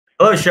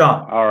Hello,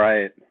 Sean. All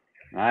right.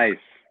 Nice.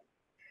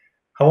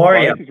 How are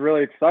Well, you? this is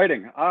really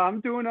exciting. I'm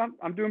doing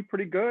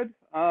pretty good.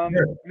 Good. I'm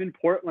in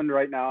Portland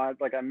right now.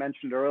 Like I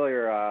mentioned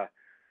earlier,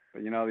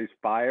 these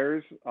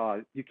fires,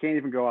 you can't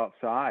even go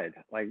outside.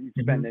 Like you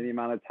spend Mhm. any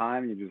amount of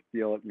time, you just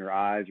feel it in your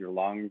eyes, your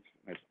lungs.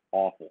 It's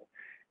awful.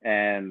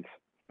 And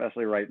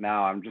especially right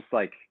now, I'm just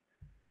like,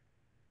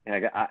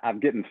 I'm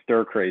getting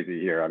stir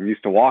crazy here. I'm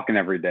used to walking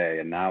every day,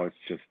 and now it's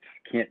just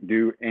can't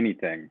do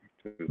anything.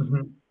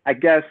 Mhm. I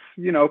guess,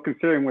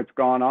 considering what's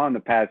gone on the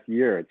past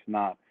year, it's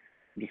not.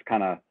 I'm just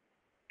kind of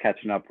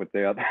catching up with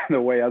the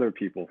way other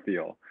people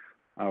feel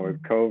with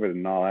COVID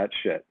and all that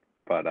shit.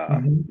 But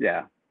Mhm.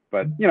 yeah,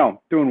 but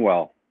doing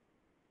well.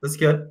 That's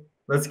good.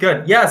 That's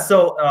good. Yeah.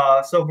 So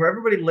for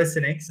everybody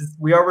listening, since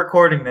we are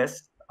recording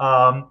this,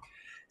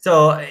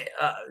 so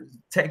uh,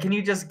 can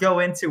you just go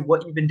into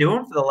what you've been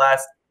doing for the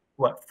last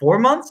 4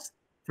 months,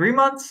 3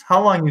 months?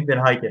 How long you've been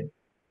hiking?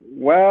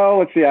 Well,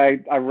 let's see. I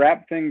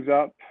wrapped things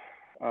up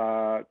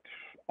uh,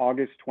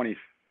 August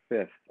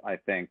 25th, I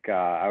think.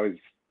 I was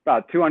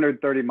about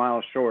 230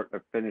 miles short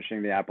of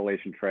finishing the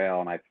Appalachian Trail,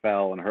 and I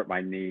fell and hurt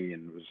my knee,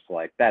 and was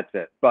like, that's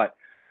it. But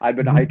I've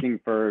been Mhm. hiking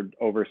for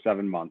over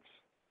 7 months.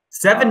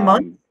 7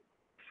 months. Um,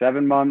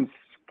 7 months,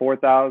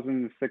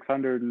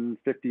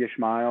 4,650-ish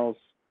miles.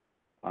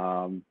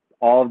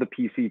 All of the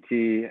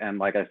PCT, and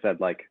like I said,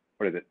 like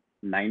what is it,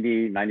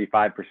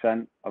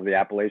 95% of the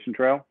Appalachian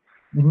Trail.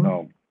 Mhm.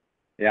 So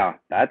yeah,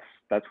 that's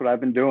what I've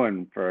been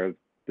doing for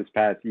this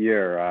past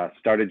year.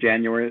 Started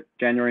January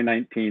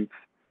 19th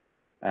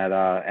at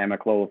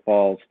Amicalola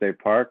Falls State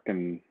Park,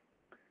 and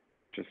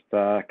just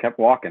kept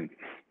walking.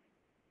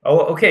 Oh,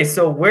 okay.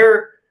 So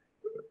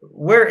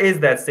where is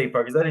that state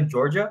park? Is that in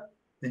Georgia?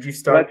 Did you So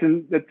start?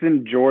 that's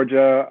in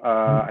Georgia.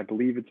 I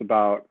believe it's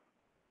about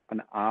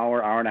an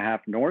hour and a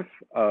half north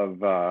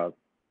of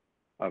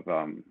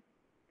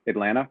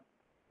Atlanta.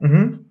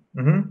 Mm-hmm.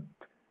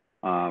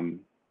 Mm-hmm. Um,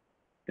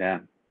 yeah,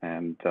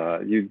 and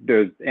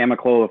there's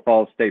Amicalola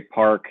Falls State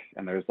Park,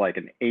 and there's like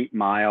an 8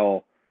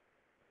 mile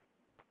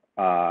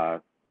uh,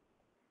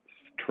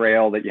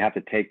 trail that you have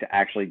to take to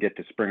actually get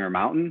to Springer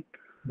Mountain.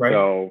 Right.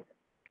 So,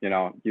 you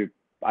know, you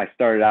I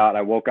started out.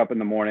 I woke up in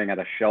the morning at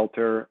a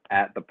shelter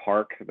at the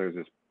park. There's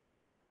this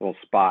little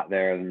spot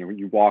there, and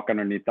you walk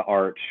underneath the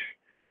arch,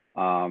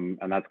 and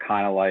that's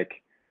kind of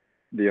like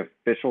the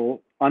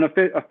official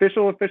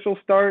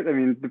start. I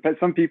mean,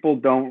 some people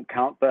don't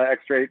count the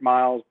extra 8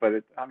 miles,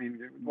 but I mean,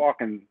 you're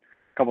walking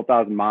a couple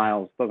thousand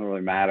miles, doesn't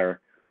really matter.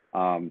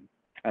 Um,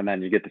 and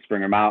then you get to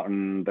Springer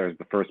Mountain. There's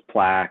the first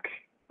plaque,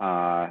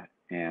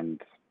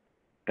 and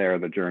there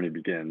the journey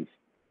begins.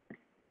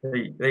 There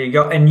you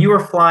go. And you were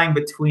flying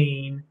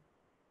between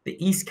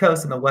the East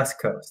Coast and the West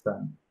Coast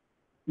then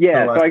for the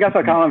Yeah, so last I guess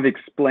I'll 2 months. kind of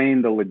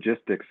explain the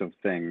logistics of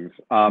things.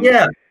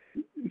 Yeah.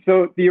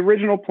 So the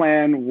original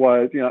plan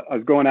was, I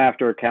was going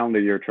after a calendar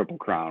year Triple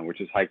Crown, which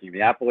is hiking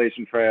the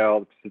Appalachian Trail,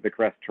 the Pacific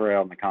Crest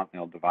Trail, and the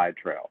Continental Divide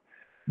Trail.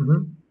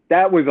 Hmm.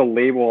 That was a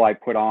label I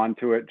put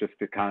onto it just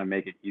to kind of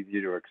make it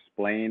easier to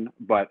explain.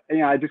 But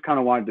I just kind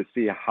of wanted to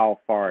see how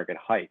far I could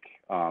hike.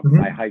 I Hmm.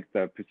 hiked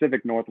the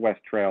Pacific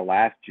Northwest Trail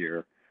last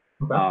year,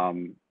 Okay.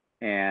 um,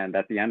 and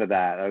at the end of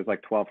that, I was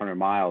like 1,200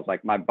 miles.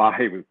 Like my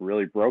body was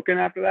really broken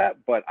after that,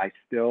 but I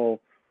still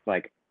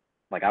like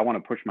I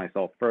want to push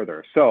myself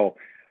further. So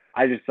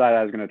I decided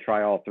I was going to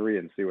try all three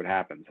and see what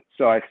happens.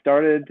 So I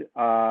started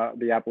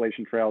the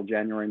Appalachian Trail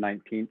January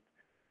 19th,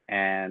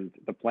 and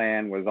the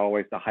plan was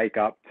always to hike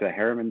up to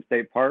Harriman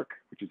State Park,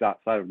 which is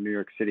outside of New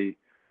York City.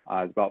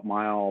 It's about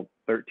mile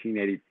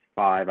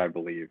 1385, I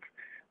believe,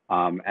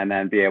 and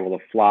then be able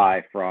to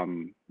fly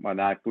from when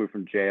I flew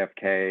from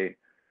JFK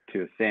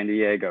to San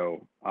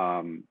Diego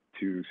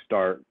to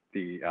start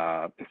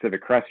the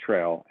Pacific Crest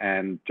Trail,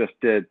 and just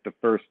did the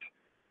first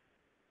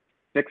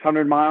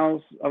 600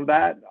 miles of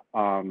that.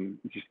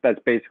 Just that's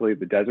basically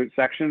the desert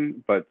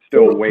section, but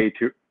still So way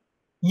too.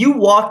 you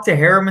walked to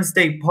Harriman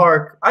State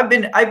Park. I've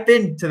been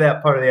to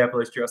that part of the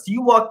Appalachian Trail. So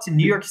you walked to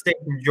New York State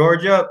from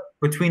Georgia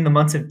between the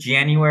months of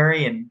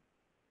January and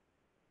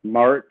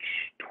March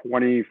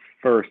 21st,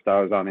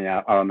 I was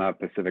on the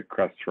Pacific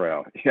Crest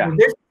Trail. Yeah,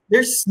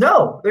 there's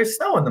snow. There's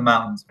snow in the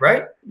mountains,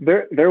 right?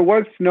 there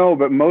was snow,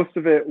 but most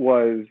of it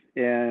was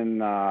in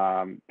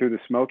through the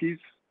Smokies.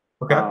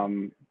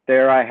 Okay.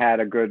 There I had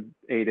a good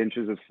 8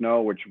 inches of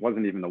snow, which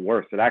wasn't even the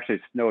worst. It actually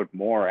snowed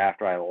more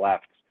after I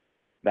left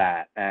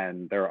that,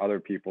 and there are other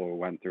people who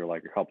went through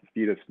like a couple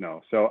feet of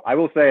snow. So I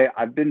will say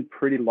I've been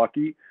pretty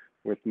lucky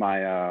with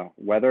my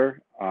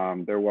weather.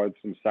 There was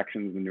some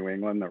sections in New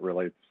England that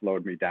really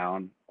slowed me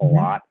down a Mhm.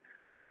 lot,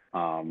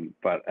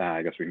 but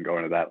I guess we can go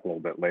into that a little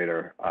bit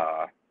later.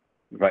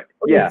 But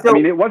Okay, yeah, I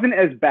mean, so it wasn't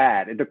as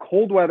bad. The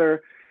cold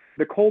weather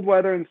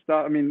and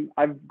stuff. I mean,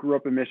 I grew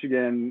up in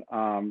Michigan.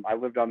 I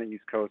lived on the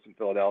East Coast in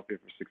Philadelphia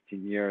for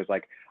 16 years.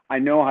 Like, I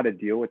know how to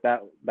deal with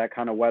that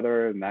kind of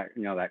weather and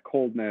that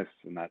coldness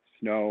and that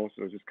snow.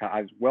 So it was just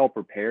I was well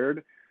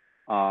prepared.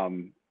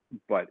 Um,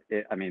 but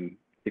I mean,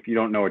 if you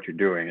don't know what you're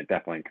doing, it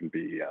definitely can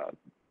be a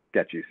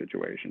sketchy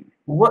situation.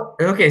 what?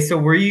 Okay, so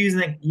we're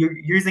using you're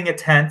using a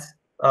tent.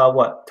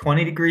 what,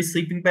 20-degree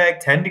sleeping bag,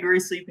 10-degree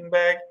sleeping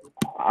bag?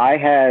 I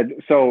had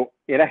so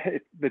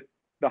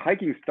the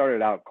hiking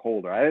started out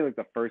colder. I like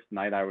the first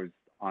night I was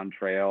on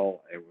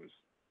trail, it was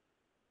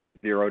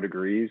 0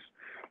 degrees.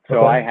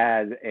 So I Okay.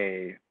 had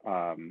a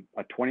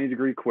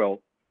 20-degree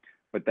quilt,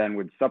 but then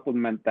would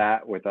supplement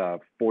that with a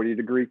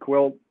 40-degree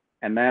quilt,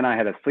 and then I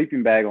had a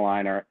sleeping bag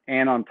liner,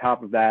 and on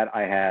top of that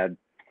I had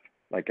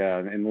like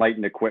an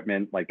enlightened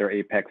equipment, like their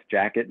Apex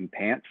jacket and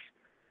pants.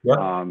 Yep.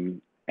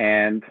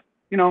 And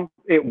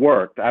it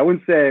worked. I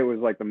wouldn't say it was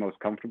like the most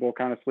comfortable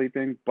kind of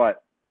sleeping,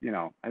 but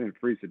I didn't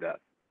freeze to death,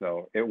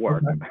 so it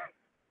worked. Okay.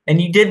 And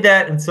you did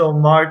that until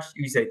March,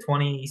 you say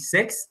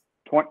 26th?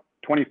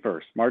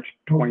 21st, March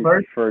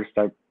 21st? 21st,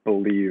 I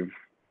believe.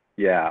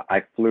 Yeah,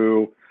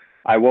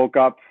 I woke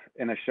up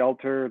in a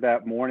shelter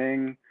that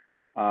morning,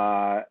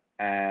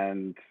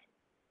 and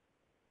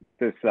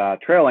this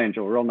trail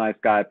angel, real nice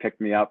guy,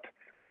 picked me up.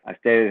 I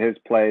stayed at his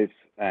place,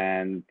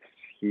 and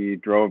he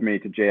drove me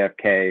to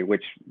JFK,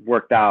 which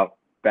worked out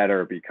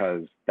better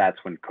because that's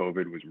when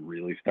COVID was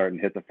really starting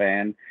to hit the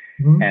fan.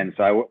 Mhm. And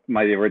so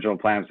my original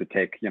plan was to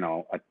take,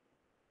 a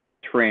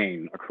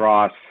train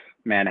across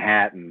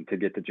Manhattan to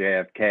get to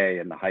JFK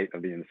in the height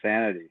of the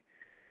insanity.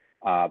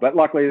 But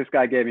luckily, this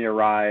guy gave me a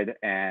ride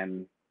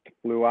and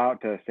flew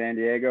out to San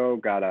Diego,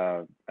 got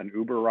an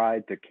Uber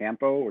ride to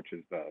Campo, which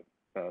is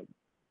the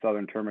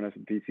southern terminus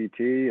of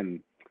PCT,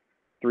 and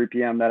 3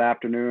 p.m. that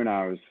afternoon,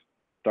 I was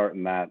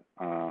starting that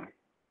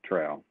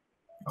trail.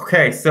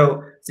 Okay,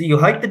 so you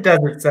hiked the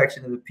desert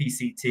section of the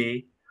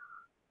PCT,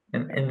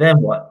 and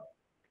then what?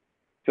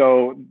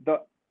 So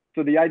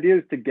the idea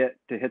is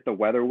to hit the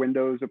weather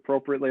windows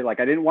appropriately.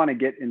 Like I didn't want to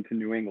get into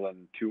New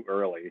England too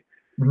early,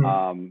 Mhm.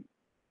 um,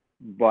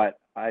 but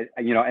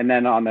and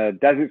then on the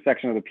desert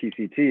section of the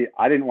PCT,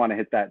 I didn't want to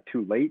hit that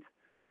too late.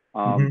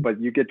 Mhm.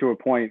 But you get to a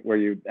point where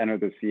you enter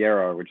the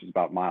Sierra, which is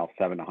about mile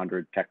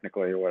 700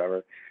 technically or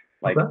whatever.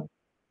 Like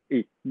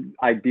Okay.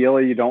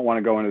 ideally, you don't want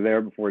to go into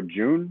there before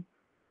June.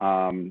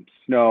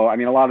 Snow, I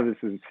mean, a lot of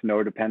this is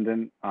snow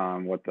dependent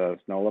on what the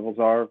snow levels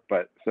are.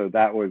 But so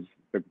that was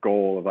the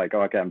goal of like,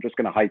 oh, okay, I'm just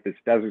going to hike this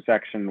desert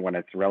section when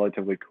it's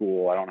relatively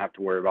cool. I don't have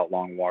to worry about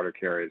long water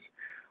carries.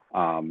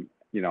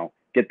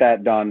 Get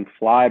that done,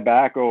 fly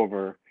back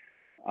over,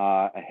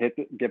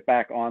 get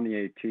back on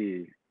the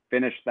AT,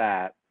 finish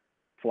that,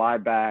 fly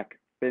back,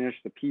 finish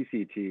the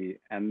PCT,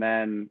 and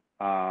then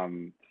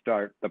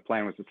start. The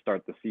plan was to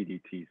start the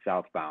CDT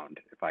southbound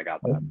if I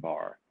got that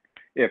far,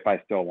 if I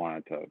still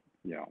wanted to,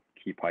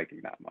 keep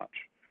hiking that much.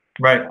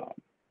 Right.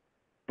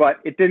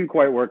 But it didn't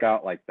quite work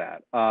out like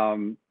that.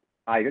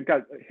 I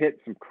got hit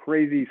some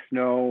crazy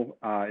snow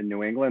in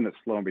New England that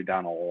slowed me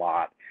down a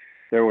lot.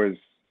 I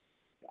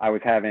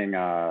was having,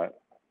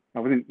 I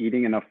wasn't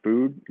eating enough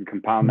food, and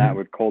compound that Mhm.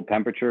 with cold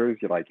temperatures,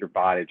 your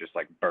body just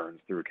like burns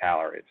through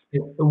calories.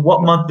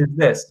 What month is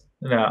this?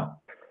 No.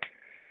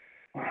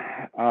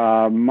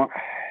 Um,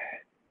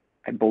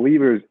 I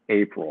believe it was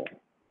April.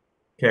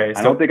 Okay,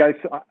 I don't so think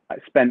I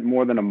spent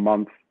more than a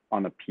month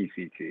on the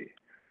PCT.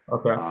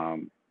 okay.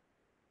 Um,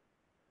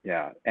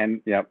 yeah,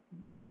 and yep.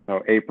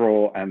 So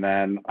April, and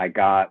then I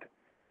got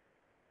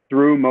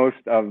through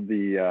most of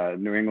the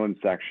New England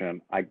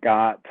section. I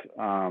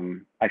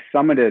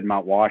summited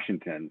Mount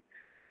Washington.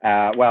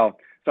 So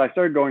I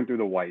started going through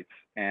the whites,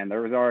 and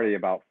there was already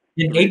about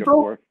In 3 to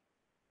 4.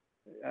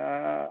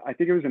 April? I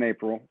think it was in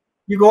April.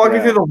 You go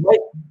walking through Yeah. the white.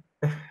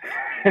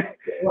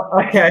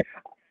 I Okay.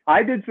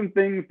 I did some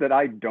things that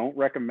I don't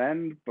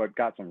recommend, but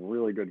got some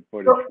really good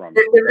footage So from.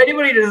 if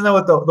anybody doesn't know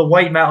what the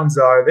White Mountains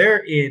are, they're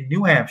in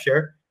New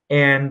Hampshire,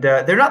 and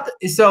they're not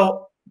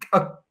so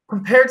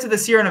compared to the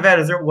Sierra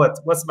Nevadas. They're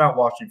what's Mount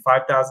Washington?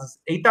 5,000,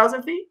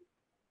 8,000 feet?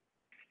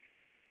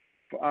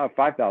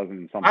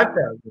 5,000 something,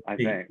 5,000 I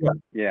feet. think. Yeah.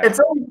 Yeah.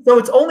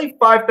 It's only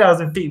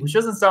 5,000 feet, which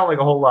doesn't sound like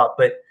a whole lot,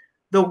 but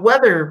the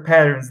weather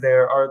patterns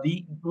there are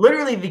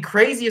literally the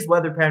craziest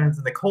weather patterns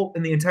in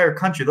the entire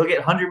country. They'll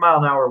get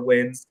 100-mile-an-hour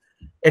winds.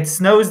 It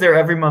snows there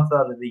every month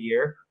out of the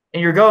year,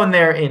 and you're going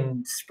there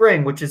in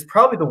spring, which is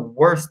probably the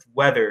worst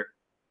weather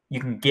you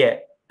can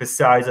get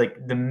besides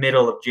like the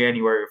middle of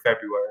January or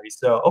February.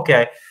 So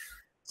okay,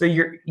 so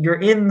you're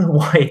in the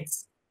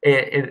whites.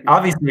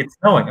 Obviously it's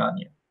snowing on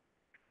you.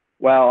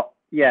 Well,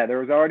 yeah, there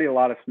was already a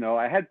lot of snow.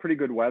 I had pretty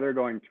good weather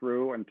going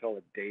through until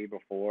the day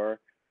before.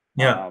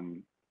 Yeah.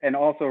 And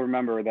also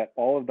remember that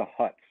all of the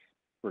huts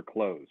were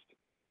closed.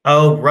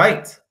 Oh,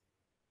 right.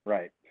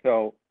 Right.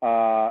 So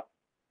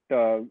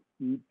the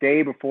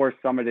day before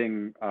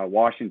summiting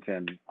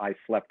Washington, I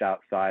slept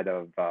outside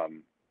of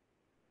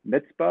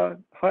Mitzvah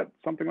Hut,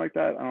 something like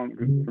that. I don't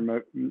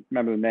Mhm.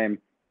 remember the name.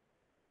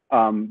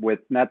 And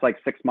that's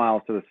like 6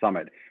 miles to the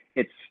summit.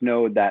 It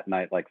snowed that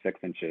night like 6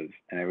 inches,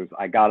 and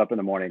I got up in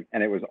the morning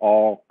and it was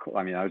all,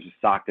 I mean, I was just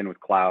socked in with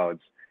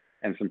clouds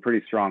and some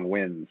pretty strong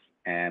winds.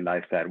 And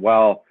I said,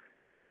 well,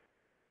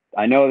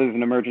 I know there's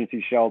an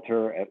emergency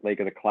shelter at Lake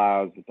of the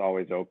Clouds. It's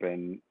always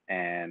open.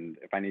 And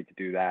if I need to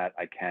do that,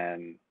 I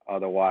can.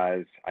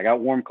 Otherwise, I got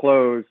warm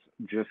clothes,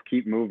 just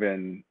keep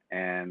moving.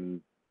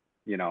 And,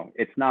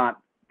 it's not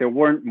there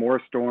weren't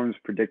more storms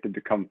predicted to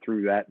come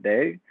through that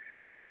day,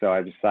 so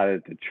I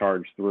decided to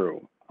charge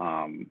through.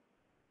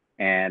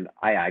 And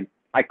I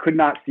could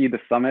not see the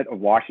summit of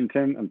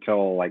Washington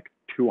until like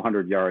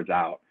 200 yards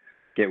out.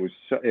 It was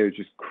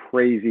just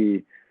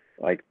crazy.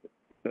 Like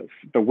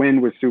the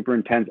wind was super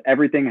intense.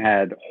 Everything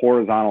had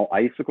horizontal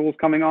icicles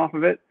coming off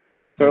of it,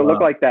 so it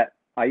looked like that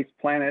ice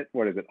planet.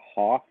 What is it,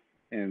 Hoth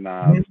in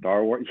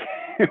Star Wars?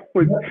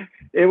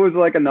 It was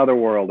like another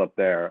world up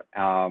there.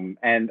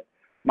 And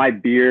my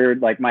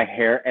beard, like my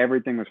hair,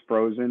 everything was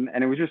frozen,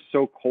 and it was just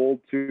so cold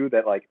too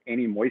that like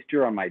any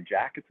moisture on my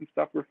jackets and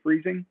stuff were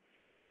freezing.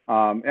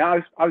 And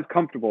I was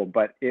comfortable,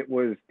 but it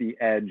was the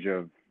edge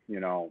of, you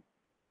know,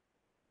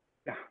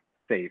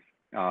 safe.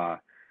 I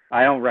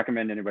don't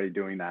recommend anybody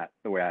doing that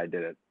the way I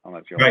did it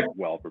unless you're like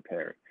well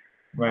prepared.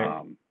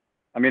 Right.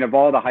 I mean, of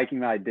all the hiking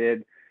that I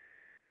did,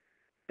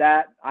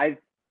 that I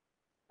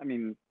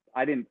mean,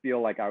 I didn't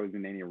feel like I was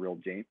in any real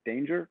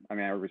danger. I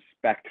mean, I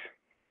respect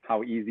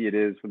how easy it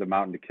is for the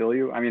mountain to kill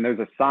you. I mean, there's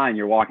a sign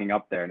you're walking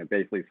up there and it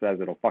basically says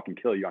it'll fucking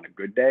kill you on a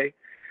good day.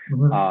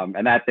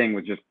 And that thing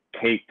was just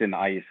caked in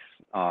ice.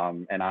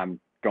 And I'm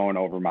going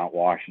over Mount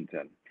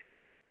Washington.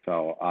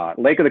 So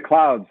Lake of the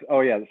Clouds. Oh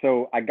yeah.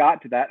 So I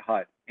got to that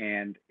hut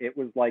and it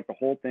was like the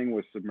whole thing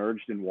was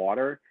submerged in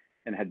water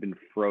and had been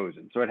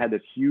frozen. So it had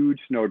this huge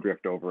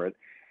snowdrift over it.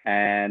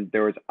 And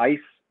there was ice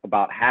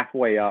about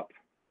halfway up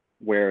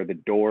where the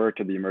door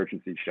to the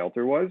emergency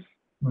shelter was.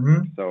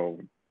 So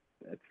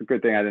it's a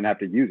good thing I didn't have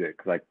to use it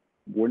because I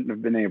wouldn't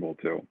have been able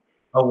to.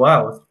 Oh,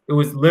 wow. It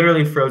was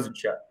literally frozen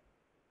shut.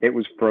 It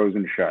was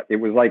frozen shut. It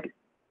was like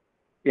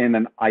in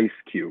an ice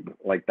cube.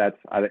 Like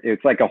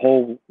it's like a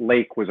whole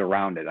lake was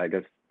around it. I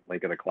guess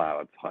Lake of the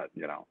Clouds hut,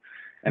 you know,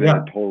 and it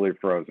had totally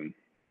frozen.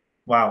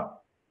 Wow.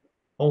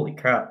 Holy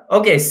crap.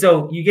 Okay.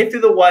 So you get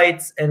through the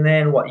Whites and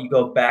then what? You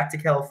go back to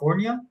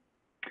California?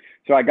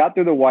 So I got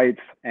through the Whites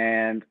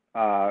and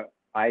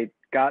I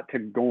got to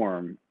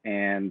Gorm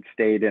and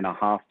stayed in a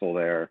hostel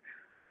there.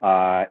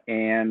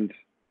 And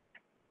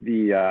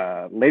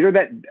the later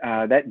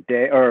that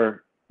day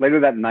or later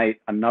that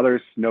night,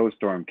 another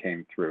snowstorm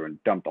came through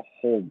and dumped a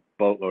whole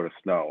boatload of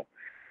snow.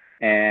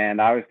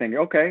 And I was thinking,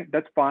 okay,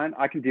 that's fine.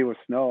 I can deal with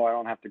snow. I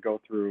don't have to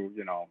go through,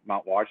 you know,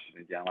 Mount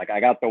Washington again. Like I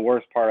got the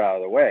worst part out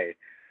of the way.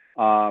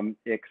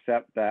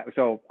 Except that,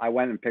 so I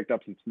went and picked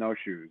up some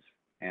snowshoes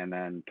and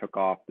then took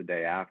off the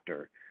day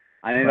after.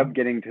 I ended up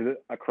getting to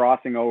a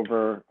crossing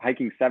over,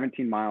 hiking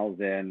 17 miles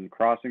in,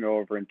 crossing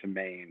over into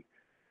Maine.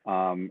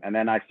 And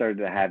then I started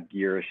to have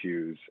gear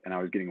issues and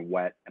I was getting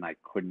wet and I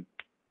couldn't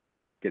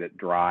get it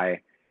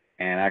dry,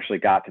 and actually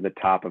got to the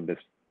top of this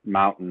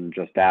mountain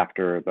just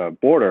after the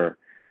border.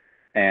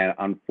 And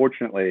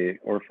unfortunately,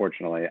 or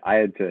fortunately, I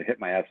had to hit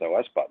my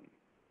SOS button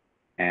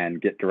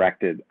and get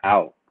directed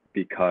out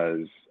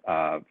because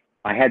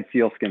I had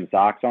sealskin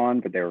socks on,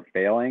 but they were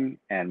failing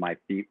and my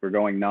feet were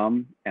going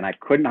numb and I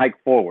couldn't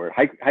hike forward.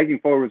 Hiking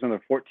forward was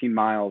another 14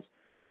 miles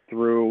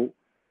through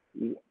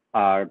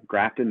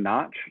Grafton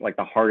Notch, like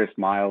the hardest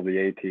mile of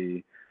the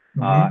AT.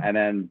 And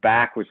then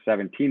back was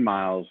 17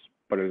 miles,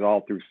 but it was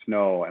all through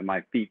snow and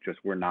my feet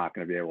just were not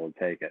going to be able to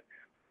take it.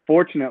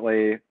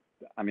 Fortunately,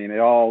 I mean, it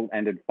all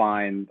ended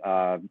fine.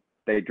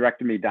 They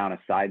directed me down a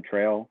side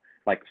trail,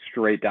 like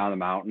straight down the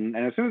mountain.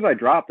 And as soon as I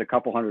dropped a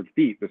couple hundred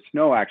feet, the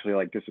snow actually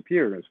like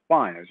disappeared. It was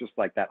fine. It was just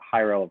like that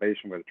higher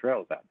elevation where the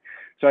trail is at.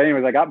 So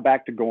anyways, I got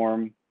back to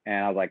Gorm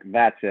and I was like,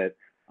 that's it.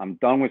 I'm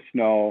done with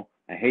snow.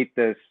 I hate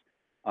this.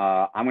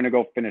 I'm going to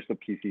go finish the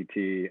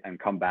PCT and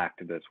come back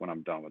to this when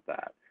I'm done with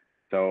that.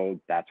 So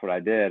that's what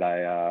I did.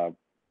 I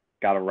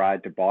got a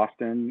ride to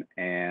Boston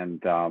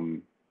and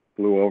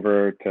flew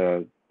over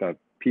to the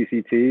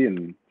PCT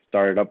and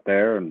started up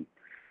there and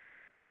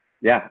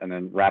and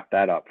then wrapped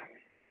that up.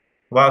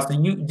 Wow. So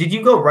did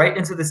you go right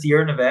into the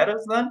Sierra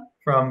Nevadas then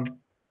from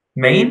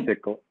Maine?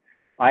 Basically,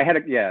 I had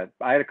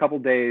a couple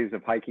days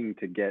of hiking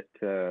to get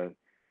to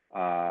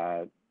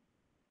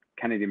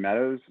Kennedy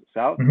Meadows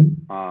South,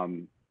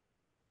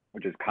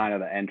 which is kind of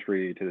the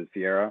entry to the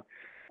Sierra.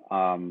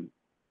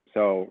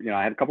 So, you know,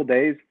 I had a couple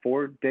days,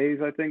 4 days,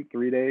 I think,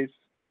 3 days.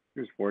 It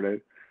was 4 days.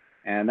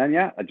 And then,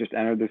 I just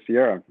entered the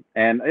Sierra.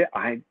 And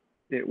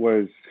it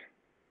was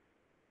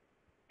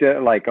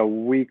like a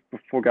week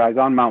before, guys,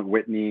 on Mount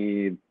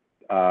Whitney,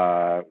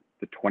 the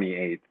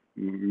 28th,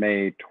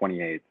 May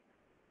 28th.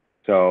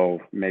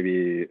 So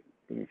maybe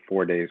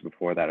 4 days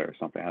before that or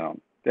something.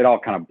 It all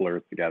kind of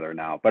blurs together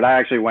now. But I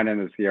actually went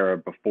into the Sierra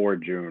before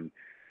June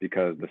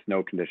because the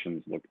snow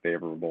conditions looked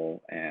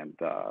favorable and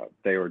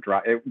they were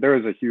dry. There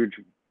was a huge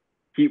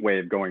heat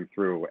wave going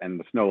through and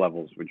the snow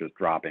levels were just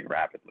dropping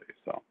rapidly.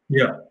 So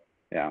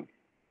yeah.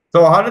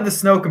 So how did the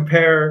snow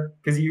compare?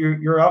 Because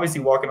you're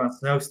obviously walking on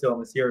snow still in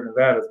the Sierra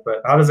Nevadas,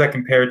 but how does that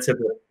compare to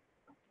the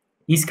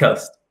East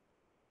Coast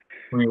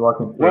when you're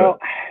walking through? Well,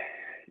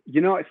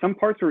 you know, some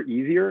parts were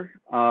easier.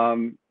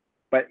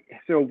 But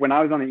so when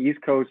I was on the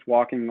East Coast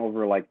walking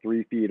over like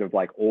 3 feet of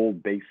like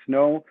old base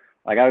snow,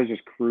 like I was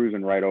just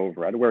cruising right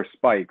over. I'd wear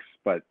spikes,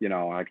 but you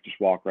know, I could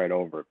just walk right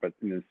over it. But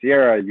in the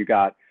Sierra, you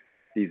got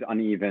these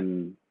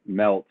uneven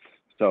melts.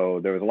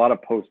 So there was a lot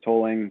of post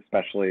holing,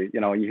 especially,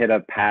 you know, you hit a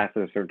pass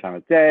at a certain time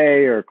of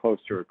day or close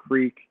to a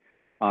creek.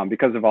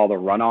 Because of all the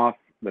runoff,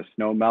 the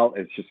snow melt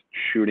is just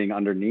shooting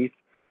underneath.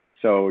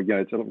 So, you know,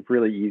 it's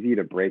really easy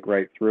to break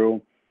right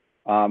through.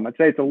 I'd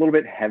say it's a little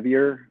bit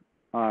heavier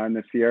in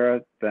the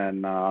Sierra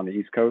than on the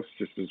East Coast,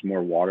 just as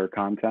more water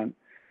content.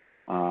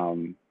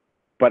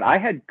 But I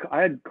had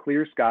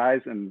clear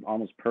skies and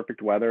almost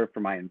perfect weather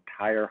for my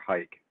entire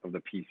hike of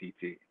the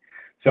PCT.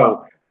 So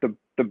Wow.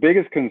 the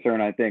biggest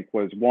concern, I think,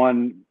 was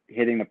one,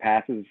 hitting the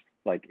passes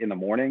like in the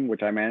morning,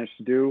 which I managed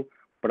to do,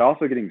 but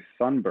also getting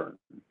sunburn,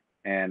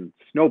 and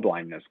snow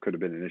blindness could have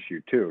been an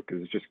issue too,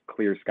 because it's just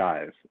clear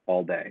skies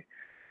all day.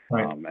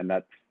 Right. And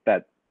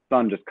that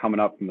sun just coming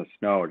up from the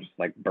snow just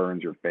like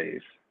burns your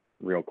face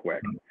real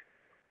quick.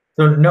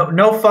 So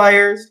no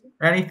fires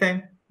or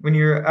anything when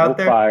you're No out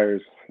there?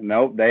 fires.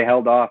 Nope, they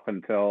held off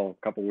until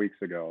a couple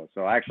weeks ago.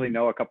 So I actually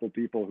know a couple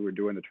people who were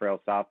doing the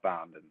trail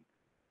southbound,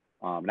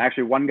 and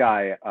actually one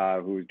guy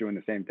who was doing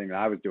the same thing that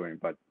I was doing,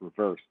 but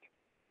reversed,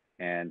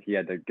 and he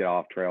had to get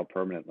off trail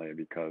permanently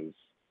because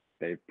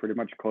they pretty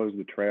much closed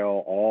the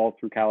trail all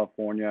through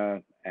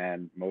California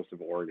and most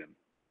of Oregon.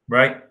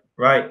 Right,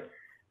 right.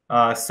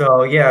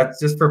 So yeah, it's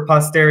just for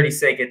posterity's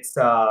sake, it's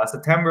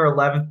September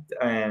 11th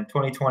and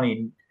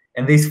 2020,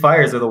 and these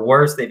fires are the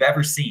worst they've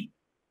ever seen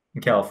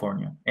in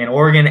California. And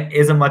Oregon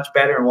isn't much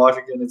better, and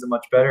Washington isn't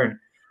much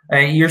better.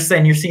 And you're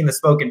saying you're seeing the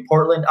smoke in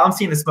Portland. I'm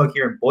seeing the smoke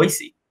here in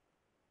Boise.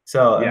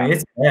 So I Yeah, mean,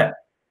 it's bad.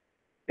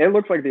 it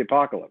looks like the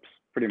apocalypse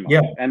pretty much.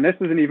 Yeah. And this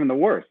isn't even the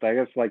worst. I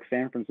guess like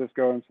San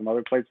Francisco and some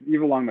other places,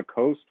 even along the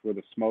coast where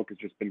the smoke has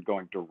just been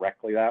going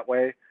directly that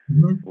way,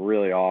 Mhm.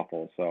 really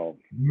awful. So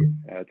Mhm.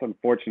 it's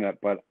unfortunate,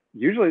 but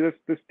usually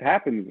this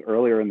happens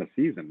earlier in the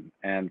season,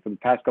 and for the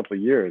past couple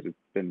of years, it's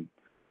been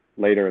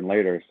later and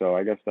later. So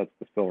I guess that's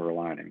the silver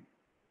lining.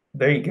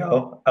 There you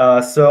go.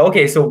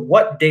 Okay, so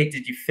what date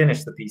did you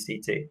finish the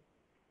PCT?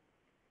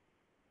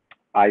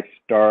 I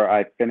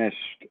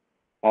finished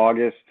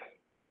August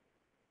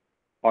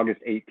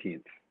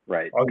 18th,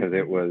 right? Because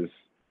it August. was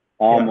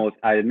Yeah. almost,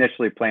 I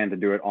initially planned to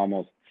do it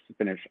almost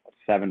finish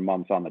 7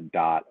 months on the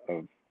dot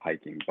of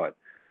hiking, but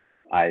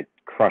I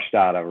crushed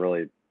out a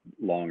really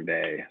long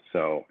day,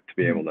 so to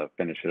be able Mhm. to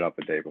finish it up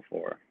a day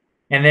before.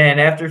 And then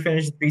after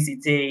finishing the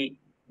PCT,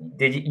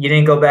 you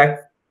didn't go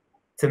back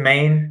to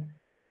Maine?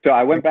 So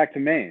I went back to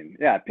Maine.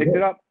 Yeah, I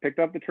picked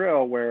up the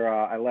trail where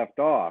I left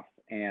off,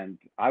 and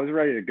I was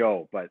ready to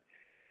go, but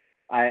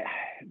I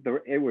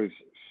it was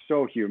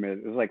so humid.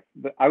 It was like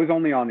I was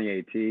only on the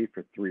AT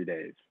for 3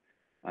 days.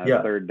 The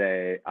Yeah. third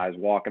day, I was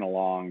walking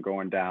along,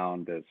 going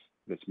down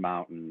this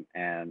mountain,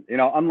 and you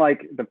know,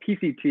 unlike the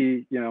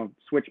PCT, you know,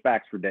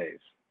 switchbacks for days.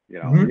 You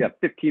know, you Hmm. have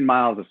 15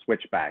 miles of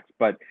switchbacks,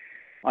 but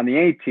on the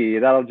AT,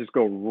 that'll just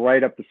go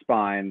right up the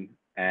spine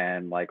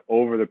and like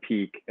over the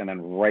peak, and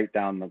then right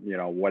down the, you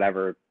know,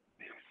 whatever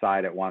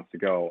side it wants to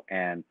go,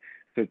 and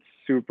so it's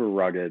super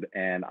rugged.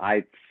 And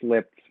I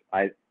slipped.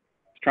 I was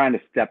trying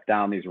to step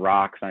down these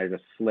rocks, and I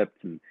just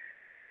slipped, and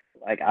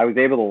like I was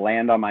able to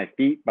land on my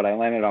feet, but I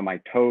landed on my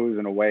toes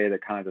in a way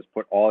that kind of just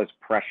put all this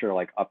pressure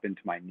like up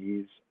into my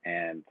knees.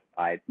 And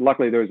I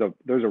luckily there's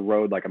a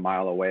road like a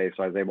mile away,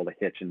 so I was able to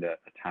hitch into a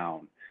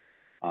town,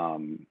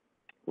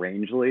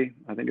 Rangeley,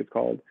 I think it's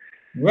called.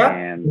 Yeah.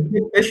 And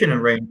Fishing in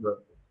Rainbow.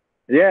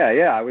 yeah,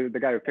 I was, the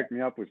guy who picked me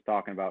up was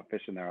talking about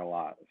fishing there a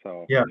lot.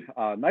 So Yeah.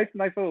 nice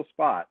little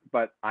spot.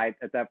 But I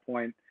at that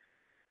point,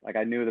 like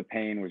I knew the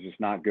pain was just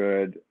not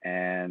good,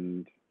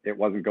 and it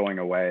wasn't going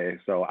away.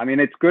 So I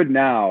mean, it's good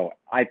now.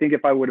 I think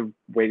if I would have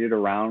waited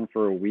around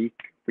for a week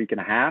and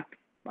a half,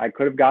 I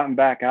could have gotten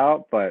back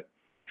out. But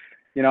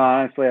you know,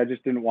 honestly, I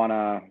just didn't want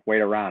to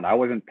wait around. I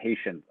wasn't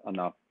patient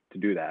enough to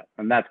do that.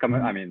 And that's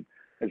coming. I Mhm. mean,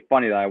 it's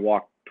funny that I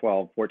walk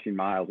 12, 14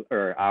 miles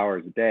or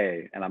hours a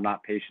day, and I'm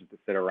not patient to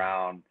sit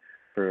around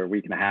for a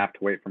week and a half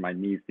to wait for my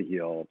knees to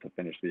heal to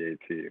finish the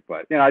AT.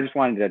 But you know, I just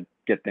wanted to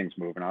get things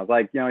moving. I was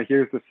like, you know,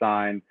 here's the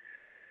sign.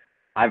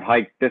 I've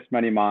hiked this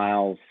many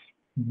miles.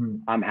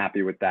 Mhm. I'm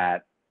happy with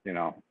that, you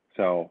know.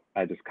 So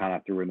I just kind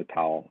of threw in the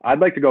towel. I'd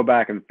like to go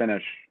back and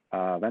finish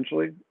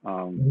eventually,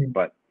 Mhm.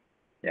 but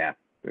yeah,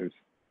 it was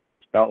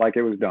felt like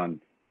it was done.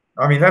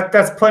 I mean,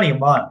 that's plenty of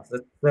miles.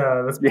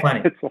 That's Yeah,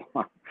 plenty. it's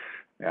long.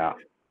 Yeah.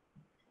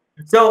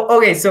 So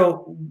okay,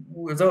 so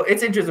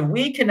it's interesting.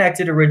 We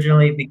connected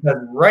originally because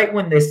right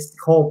when this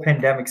whole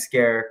pandemic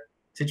scare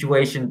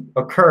situation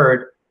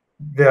occurred,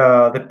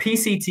 the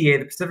PCTA,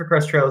 the Pacific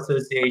Crest Trail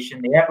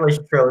Association, the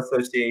Appalachian Trail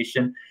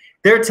Association,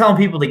 they're telling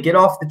people to get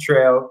off the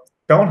trail,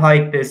 don't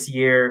hike this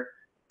year,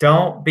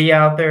 don't be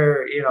out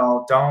there,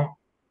 don't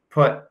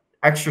put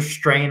extra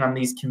strain on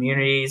these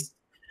communities.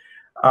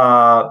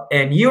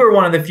 And you were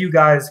one of the few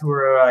guys who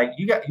were like,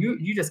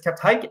 you just kept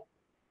hiking.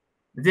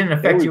 It didn't It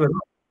affect was you at all.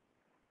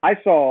 I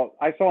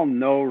saw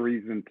no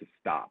reason to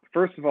stop.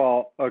 First of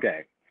all,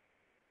 okay,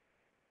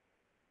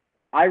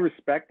 I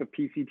respect the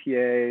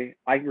PCTA.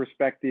 I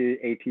respect the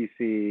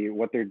ATC,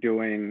 what they're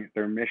doing,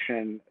 their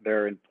mission.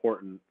 They're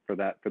important for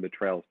the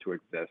trails to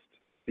exist.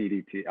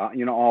 CDT,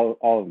 you know,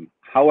 all of them.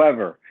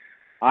 However,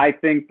 I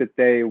think that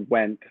they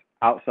went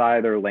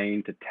outside their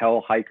lane to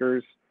tell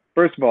hikers,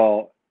 first of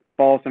all,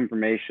 false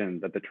information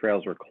that the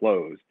trails were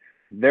closed.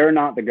 They're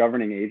not the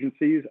governing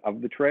agencies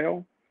of the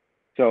trail.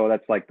 So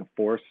that's like the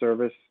Forest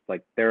Service,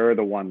 like they're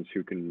the ones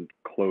who can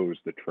close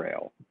the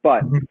trail.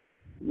 But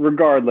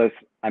regardless,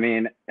 I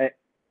mean,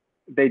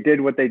 they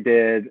did what they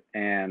did.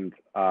 And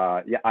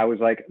yeah, I was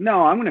like,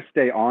 no, I'm going to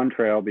stay on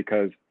trail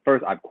because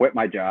first, I've quit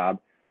my job.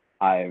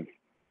 I've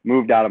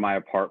moved out of my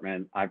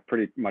apartment. I've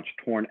pretty much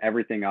torn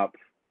everything up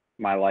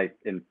my life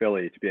in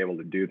Philly to be able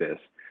to do this.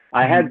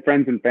 I had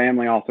friends and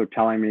family also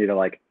telling me to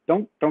like,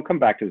 don't come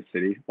back to the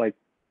city. Like,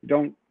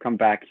 don't come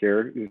back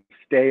here. Just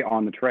stay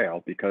on the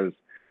trail because,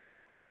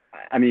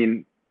 I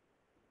mean,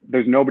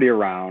 there's nobody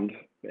around.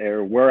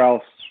 Or where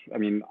else? I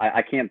mean,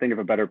 I can't think of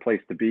a better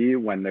place to be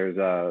when there's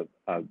a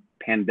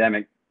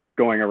pandemic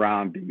going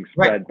around being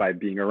spread by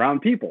being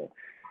around people.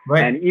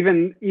 Right. And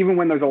even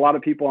when there's a lot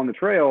of people on the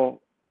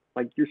trail,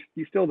 like you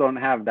still don't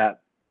have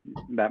that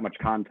much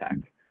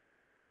contact.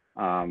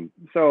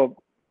 So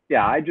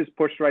yeah, I just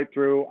pushed right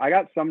through. I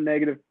got some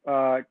negative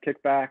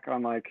kickback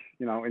on like,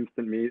 you know,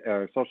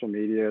 social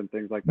media and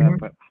things like that.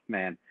 But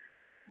man,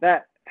 I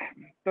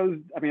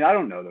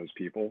don't know those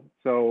people.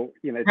 So,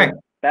 you know,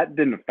 that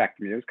didn't affect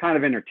me. It was kind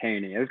of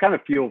entertaining. It was kind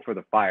of fuel for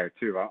the fire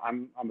too.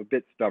 I'm a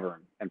bit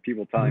stubborn, and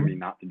people telling me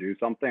not to do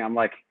something, I'm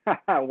like,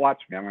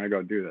 watch me, I'm going to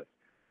go do this.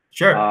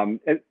 Sure.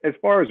 As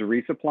far as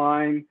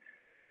resupplying,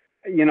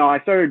 you know, I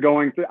started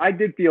going through, I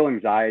did feel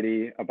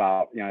anxiety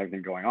about, you know,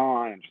 everything going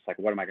on and just like,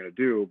 what am I going to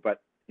do?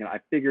 But, you know, I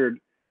figured,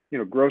 you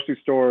know, grocery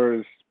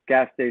stores,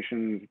 gas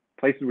stations,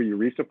 places where you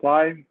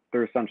resupply,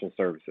 they're essential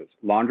services.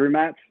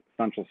 Laundromats,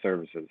 essential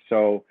services.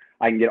 So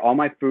I can get all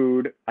my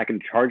food, I can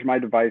charge my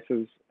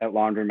devices at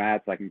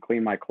laundromats, I can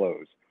clean my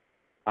clothes.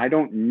 I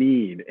don't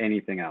need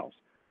anything else.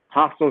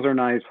 Hostels are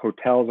nice,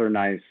 hotels are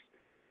nice,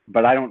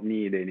 but I don't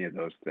need any of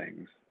those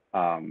things.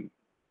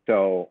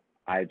 So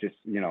I just,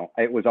 you know,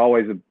 it was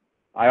always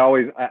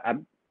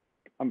I'm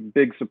a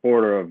big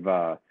supporter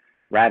of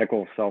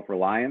radical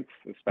self-reliance,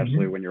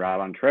 especially when you're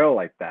out on trail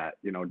like that.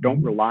 You know,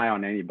 don't rely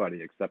on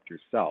anybody except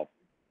yourself.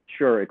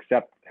 Sure,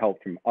 accept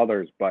help from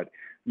others, but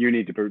you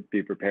need to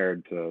be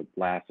prepared to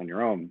last on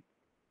your own.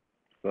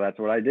 So that's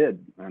what I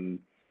did. And,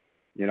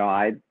 you know,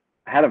 I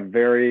had a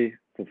very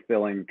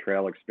fulfilling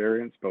trail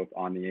experience, both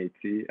on the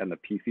AT and the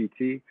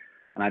PCT.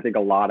 And I think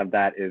a lot of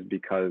that is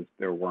because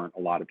there weren't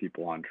a lot of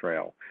people on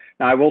trail.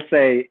 Now, I will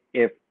say,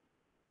 if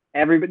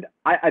everybody,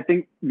 I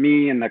think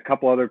me and a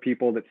couple other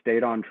people that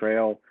stayed on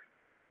trail,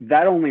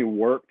 that only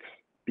worked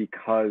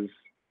because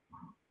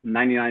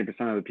 99%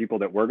 of the people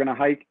that were going to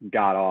hike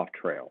got off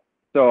trail.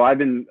 So I've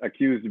been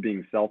accused of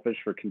being selfish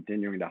for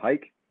continuing to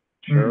hike.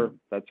 Sure,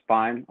 that's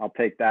fine. I'll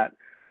take that.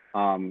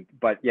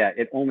 But yeah,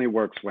 it only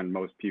works when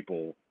most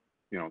people,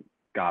 you know,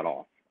 got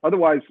off.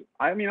 Otherwise,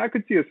 I mean, I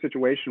could see a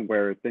situation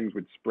where things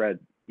would spread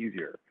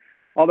easier.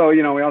 Although,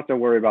 you know, we also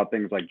worry about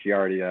things like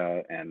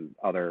Giardia and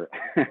other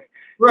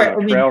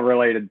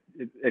trail-related.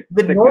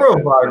 The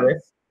norovirus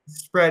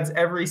spreads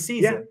every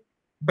season,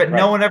 but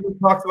no one ever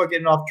talks about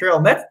getting off trail.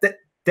 And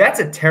that's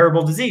a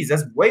terrible disease.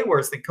 That's way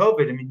worse than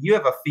COVID. I mean, you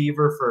have a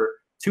fever for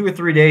 2 or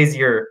 3 days.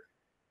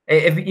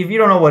 If you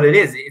don't know what it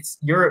is,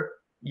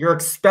 you're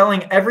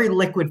expelling every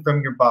liquid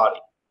from your body.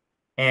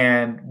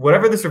 And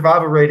whatever the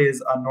survival rate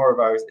is on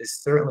norovirus is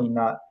certainly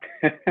not.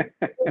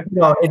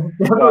 No, it's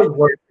definitely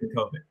worse than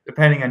COVID,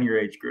 depending on your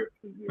age group.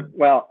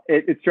 Well,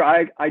 it's true.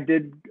 I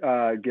did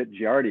get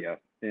Giardia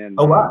in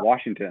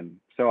Washington,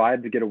 so I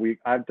had to get a week.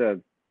 I had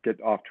to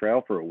get off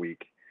trail for a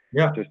week,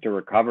 just to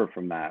recover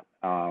from that.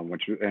 And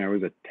it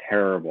was a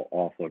terrible,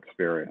 awful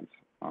experience.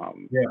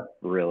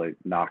 Really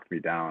knocked me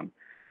down.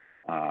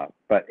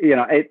 But you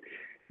know,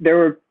 there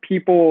were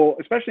people,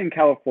 especially in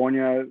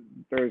California,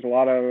 there's a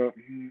lot of,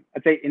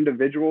 I'd say,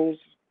 individuals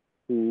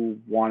who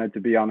wanted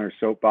to be on their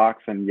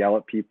soapbox and yell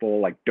at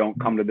people like, don't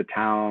come to the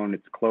town,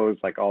 it's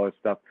closed, like all this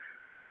stuff.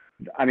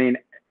 I mean,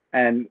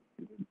 and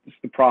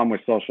the problem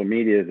with social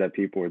media is that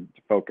people would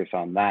focus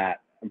on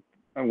that,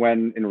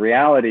 when in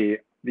reality,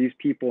 these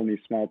people in these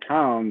small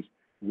towns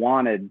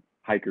wanted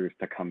hikers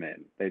to come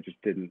in. They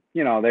just didn't,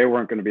 you know, they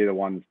weren't going to be the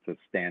ones to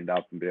stand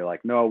up and be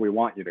like, no, we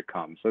want you to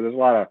come. So there's a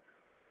lot of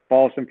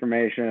false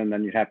information, and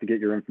then you'd have to get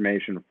your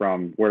information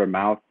from word of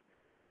mouth.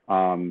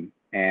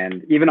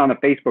 And even on the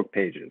Facebook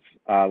pages,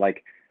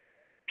 like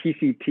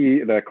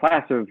PCT, the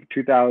class of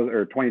 2000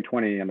 or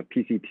 2020 on the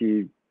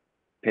PCT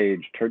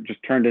page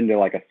just turned into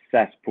like a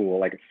cesspool,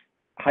 like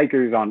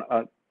hikers on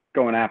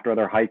going after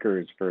other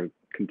hikers for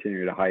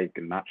continuing to hike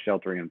and not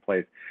sheltering in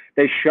place.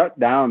 They shut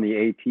down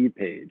the AT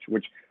page,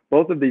 which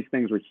both of these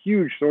things were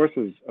huge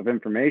sources of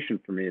information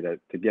for me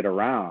to get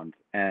around.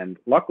 And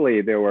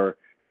luckily there were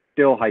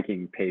still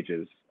hiking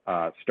pages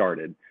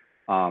started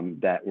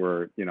that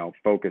were, you know,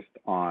 focused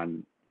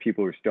on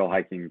people who are still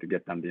hiking to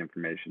get them the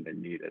information they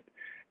needed.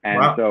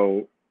 And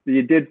so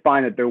you did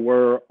find that there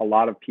were a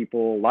lot of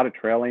people, a lot of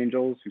trail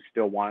angels who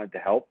still wanted to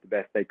help the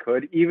best they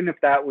could, even if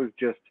that was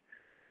just,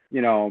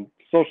 you know,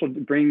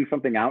 bringing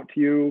something out to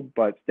you,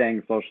 but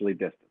staying socially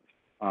distanced.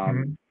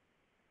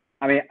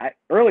 I mean,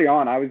 early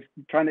on, I was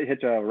trying to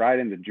hitch a ride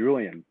into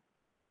Julian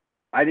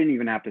I didn't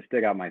even have to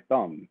stick out my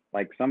thumb.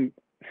 Like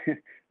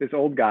this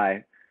old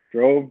guy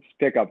drove his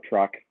pickup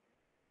truck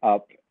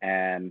up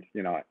and,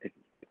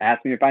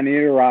 asked me if I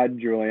needed a ride,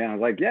 Julian. I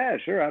was like, yeah,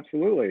 sure,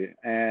 absolutely.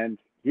 And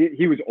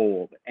he was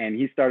old, and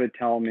he started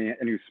telling me,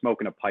 and he was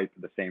smoking a pipe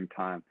at the same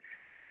time.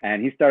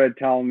 And he started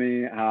telling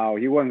me how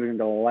he wasn't going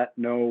to let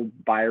no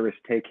virus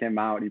take him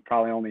out. He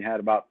probably only had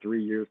about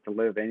 3 years to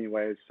live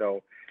anyways.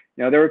 So,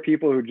 there were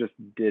people who just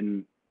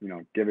didn't,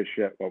 give a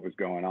shit what was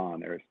going on.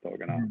 They were still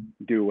going to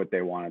do what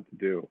they wanted to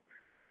do.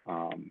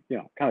 Kind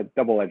of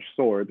double-edged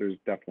sword. There's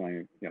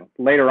definitely,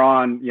 later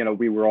on,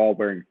 we were all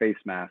wearing face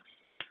masks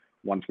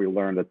once we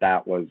learned that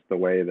that was the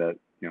way that,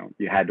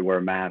 you had to wear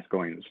a mask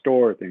going to the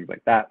store, things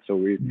like that. So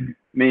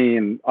me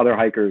and other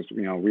hikers,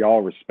 we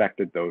all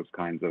respected those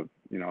kinds of,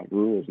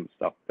 rules and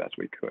stuff best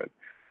we could.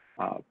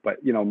 But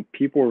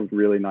people were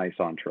really nice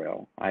on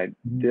trail. I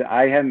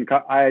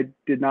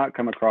did not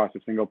come across a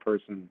single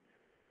person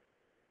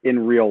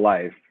in real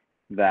life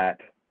that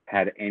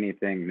had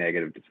anything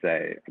negative to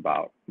say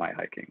about my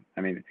hiking.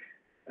 I mean,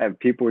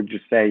 people would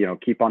just say,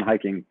 keep on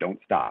hiking, don't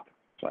stop.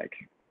 It's like,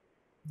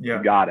 you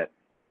got it.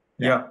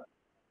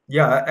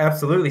 Yeah,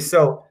 absolutely.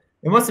 So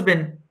it must have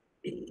been,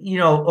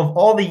 of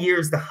all the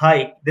years to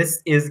hike,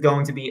 this is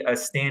going to be a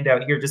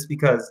standout year just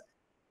because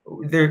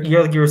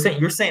you're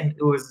saying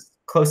it was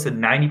close to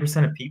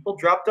 90% of people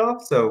dropped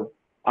off. So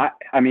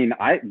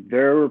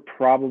there were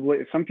probably,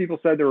 some people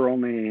said there were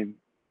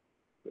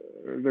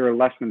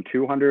less than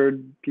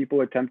 200 people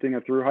attempting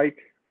a through hike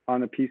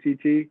on the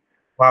PCT.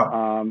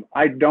 Wow.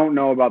 I don't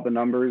know about the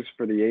numbers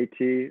for the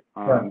AT.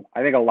 I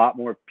think a lot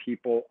more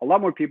people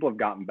have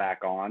gotten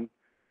back on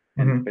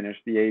and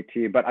finished the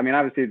AT. But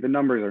obviously the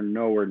numbers are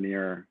nowhere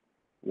near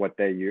what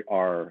they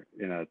are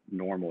in a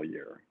normal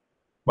year.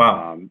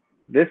 Wow.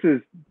 This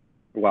is,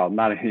 well,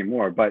 not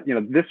anymore, but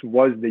this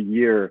was the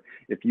year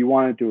if you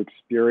wanted to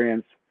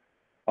experience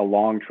a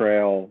long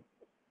trail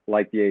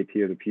like the AT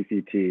or the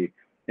PCT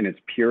in its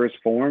purest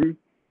form,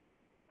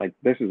 like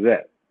this is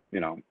it. You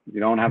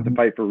don't have to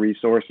fight for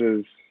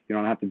resources. You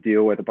don't have to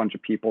deal with a bunch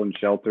of people in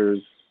shelters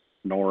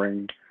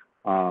snoring,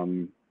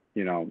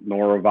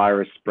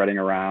 norovirus spreading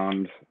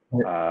around,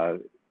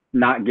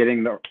 not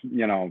getting a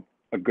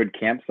good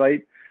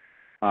campsite.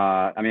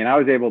 I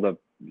was able to,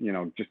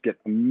 just get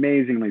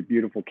amazingly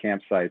beautiful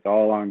campsites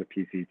all along the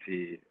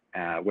PCT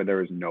where there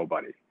was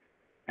nobody.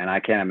 And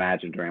I can't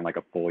imagine during like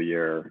a full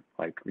year,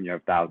 like when you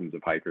have thousands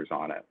of hikers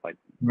on it, like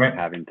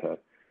having to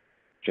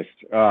just,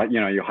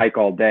 you hike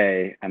all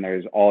day and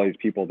there's all these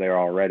people there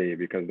already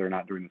because they're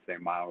not doing the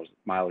same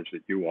mileage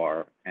that you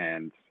are.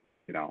 And,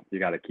 you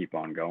got to keep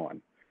on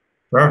going.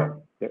 Sure.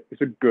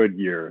 It's a good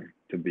year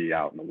to be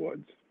out in the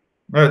woods.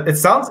 It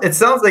sounds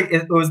like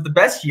it was the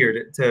best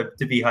year to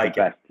be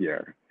hiking. The best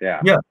year. Yeah.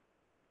 Yeah.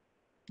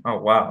 Oh,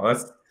 wow.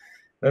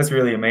 That's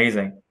really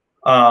amazing.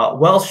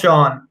 Well,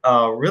 Sean,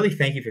 really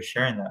thank you for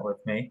sharing that with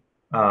me.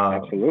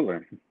 Absolutely.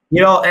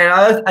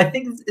 And I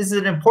think this is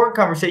an important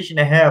conversation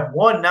to have.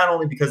 One, not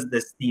only because of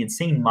the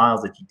insane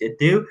miles that you did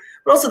do,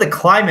 but also the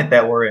climate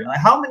that we're in. Like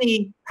how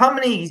many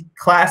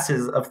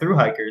classes of thru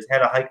hikers had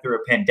to hike through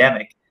a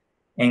pandemic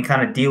and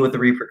kind of deal with the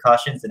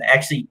repercussions and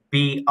actually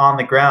be on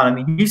the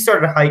ground? You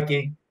started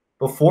hiking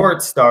before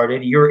it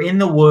started. You're in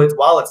the woods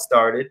while it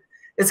started.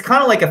 It's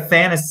kind of like a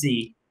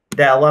fantasy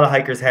that a lot of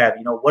hikers have.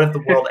 What if the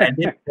world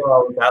ended while I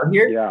was out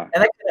here? Yeah.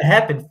 And that could have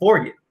happened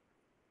for you.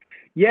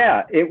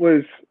 Yeah, it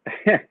was.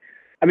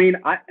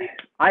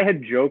 I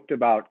had joked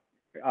about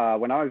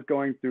when I was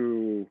going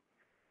through,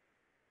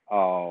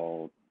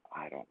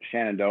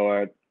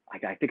 Shenandoah.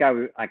 I think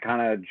I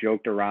kind of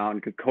joked around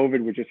because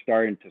COVID was just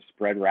starting to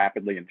spread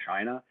rapidly in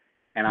China,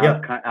 and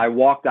I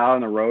walked out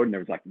on the road and there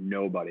was like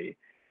nobody,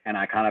 and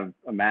I kind of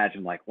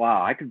imagined like,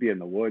 wow, I could be in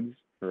the woods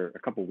for a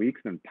couple of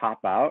weeks and pop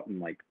out and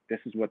like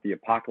this is what the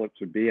apocalypse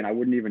would be, and I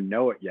wouldn't even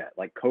know it yet.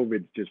 Like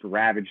COVID's just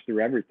ravaged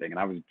through everything, and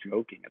I was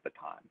joking at the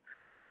time,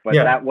 but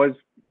that was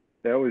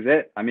it. There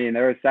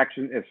were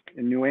sections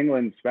in New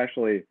England,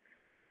 especially.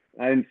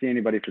 I didn't see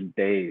anybody for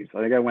days.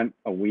 I think I went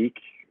a week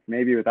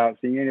maybe without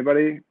seeing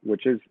anybody,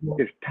 which is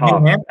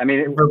tough. It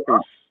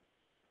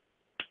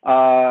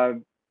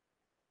was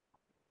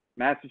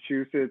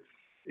Massachusetts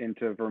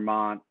into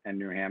Vermont and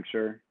New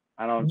Hampshire.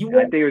 I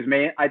think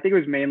it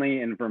was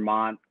mainly in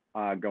Vermont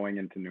going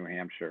into New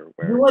Hampshire.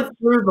 You went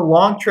through the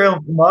long trail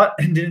in Vermont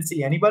and didn't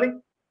see anybody?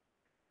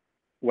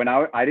 When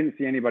I didn't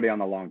see anybody on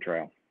the long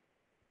trail.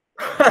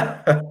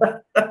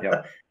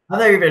 Yep. I've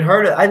never even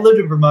heard of it. I lived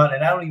in Vermont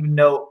and I don't even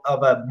know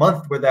of a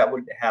month where that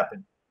would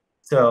happen.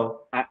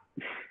 So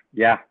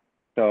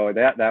so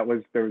there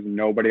was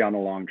nobody on the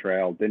long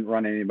trail. Didn't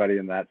run anybody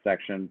in that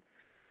section.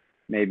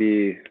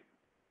 Maybe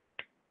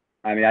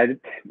I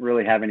didn't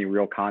really have any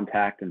real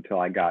contact until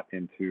I got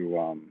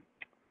into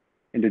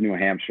New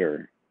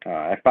Hampshire.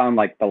 I found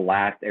like the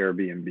last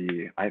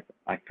Airbnb. I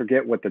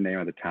forget what the name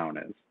of the town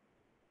is.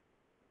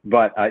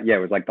 But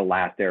it was like the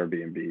last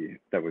Airbnb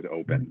that was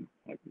open,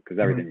 because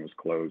everything was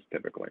closed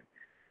typically.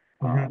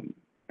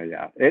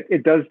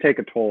 It does take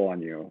a toll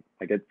on you.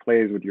 Like it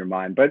plays with your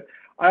mind. But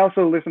I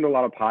also listen to a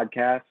lot of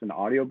podcasts and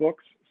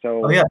audiobooks.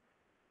 So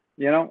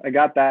I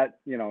got that.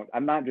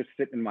 I'm not just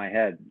sitting in my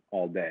head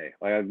all day.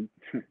 Like, I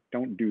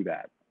don't do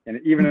that. And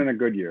even in a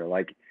good year,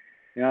 like,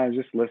 I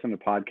just listen to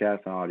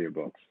podcasts and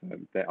audiobooks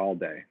all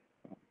day.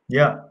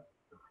 Yeah.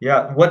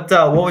 Yeah. What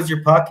was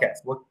your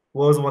podcast? What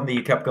was the one that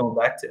you kept going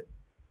back to?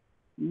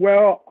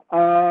 Well,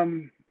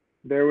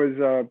 there was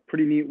a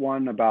pretty neat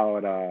one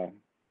about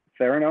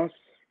Theranos.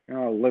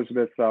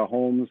 Elizabeth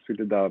Holmes, who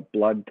did the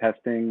blood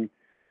testing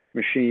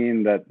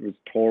machine that was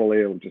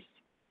totally just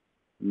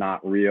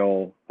not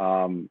real.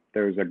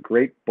 There's a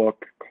great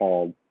book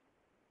called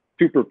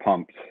Super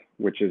Pumped,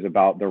 which is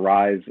about the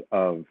rise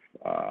of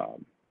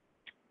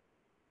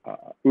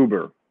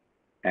Uber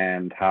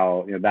and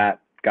how that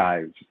guy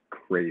is just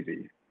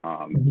crazy.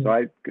 So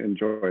I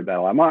enjoyed that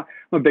a lot.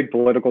 I'm a big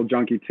political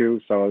junkie too,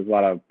 so there's a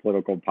lot of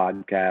political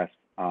podcasts.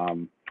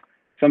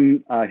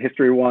 Some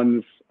history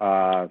ones,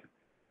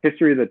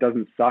 history that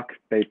doesn't suck.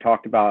 They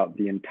talked about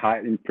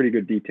in pretty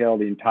good detail,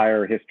 the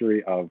entire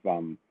history of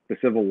the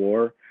Civil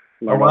War.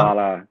 Learned a lot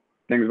of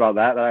things about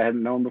that I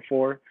hadn't known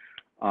before.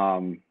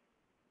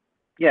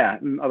 Yeah,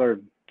 and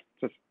other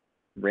just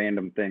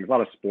random things. A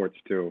lot of sports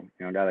too.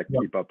 Got to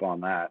keep up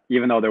on that,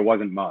 even though there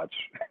wasn't much.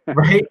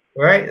 Right.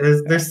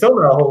 There's still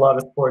not a whole lot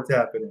of sports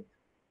happening.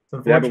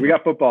 Yeah, but we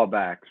got football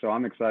back, so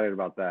I'm excited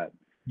about that.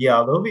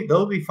 Yeah,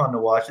 they'll be fun to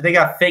watch. They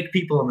got fake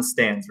people in the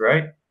stands,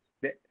 right?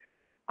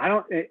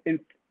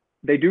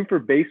 They do for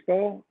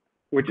baseball,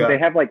 which is they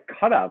have like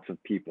cutouts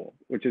of people,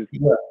 which is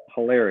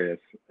hilarious.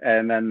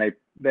 And then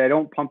they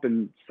don't pump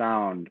in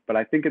sound, but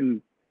I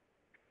don't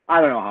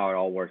know how it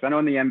all works. I know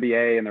in the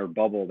NBA in their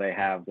bubble they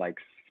have like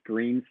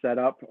screen set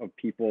up of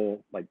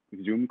people like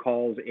Zoom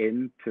calls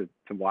in to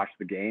watch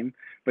the game,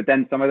 but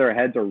then some of their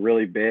heads are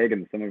really big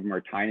and some of them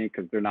are tiny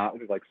because they're not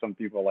like some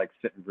people are like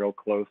sitting real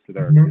close to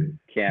their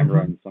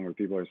camera and some of the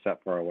people are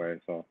set far away.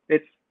 So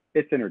it's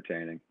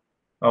entertaining.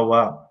 Oh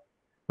wow.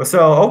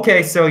 So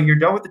okay, so you're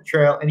done with the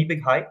trail. Any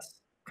big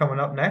hikes coming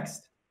up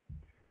next?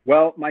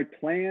 Well, my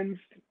plans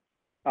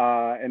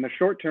in the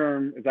short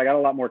term is I got a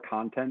lot more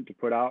content to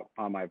put out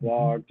on my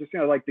vlog. Just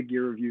like the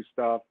gear review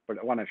stuff, but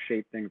I want to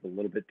shape things a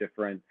little bit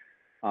different.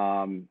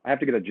 I have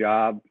to get a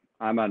job.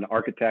 I'm an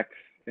architect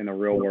in the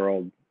real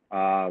world,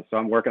 so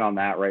I'm working on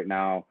that right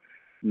now.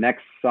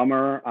 Next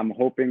summer, I'm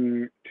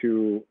hoping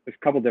to a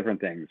couple different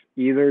things.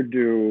 Either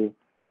do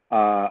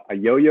a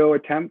yo-yo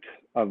attempt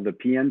of the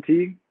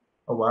PNT.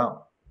 Oh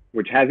wow.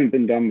 Which hasn't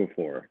been done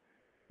before.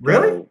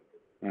 Really?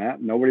 So,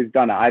 nobody's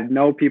done it. I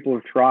know people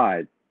have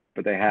tried,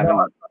 but they haven't.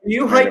 Are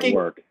you hiking?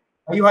 Are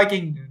you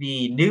hiking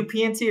the new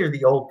PNT or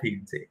the old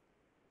PNT?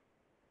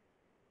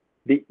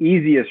 The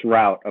easiest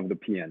route of the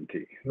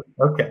PNT.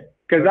 Okay.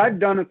 Because I've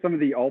done some of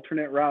the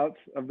alternate routes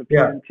of the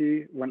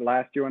PNT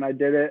last year when I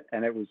did it,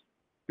 and it was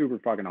super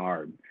fucking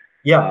hard.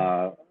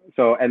 Yeah.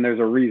 And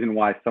there's a reason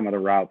why some of the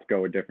routes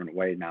go a different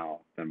way now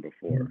than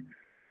before.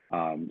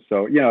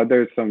 So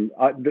there's some.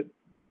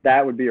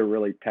 That would be a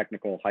really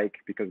technical hike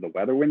because the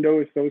weather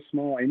window is so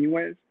small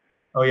anyways.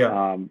 Oh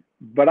yeah.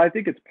 But I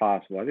think it's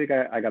possible. I think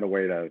I got a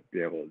way to be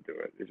able to do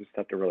it. You just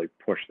have to really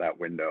push that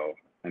window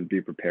and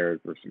be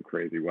prepared for some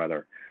crazy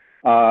weather.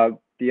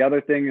 The other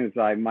thing is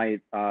I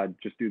might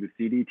just do the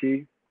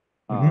CDT.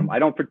 I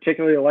don't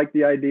particularly like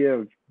the idea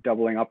of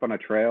doubling up on a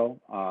trail.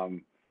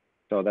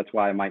 So that's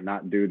why I might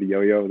not do the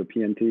yo-yo, the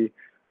PNT.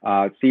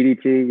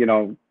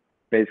 CDT,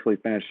 basically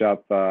finish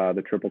up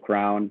the Triple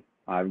Crown.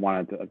 I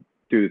wanted to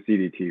do the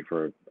CDT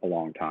for a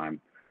long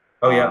time.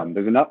 Oh yeah.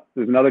 There's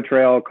another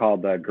trail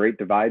called the Great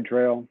Divide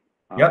Trail.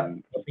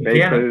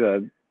 Basically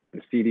the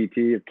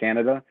CDT of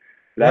Canada.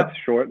 That's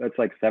short. That's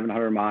like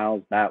 700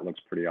 miles. That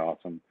looks pretty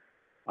awesome.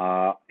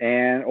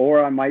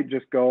 Or I might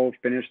just go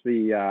finish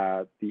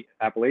the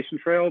Appalachian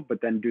Trail,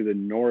 but then do the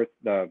north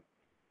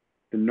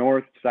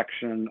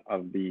section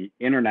of the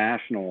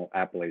International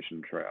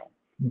Appalachian Trail.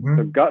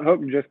 So Gut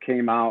Hook just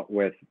came out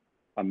with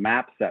a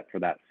map set for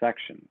that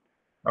section.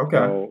 Okay.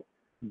 So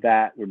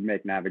that would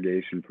make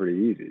navigation pretty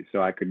easy.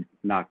 So I could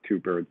knock two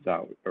birds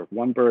out, or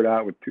one bird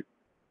out with two,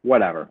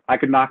 whatever. I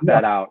could knock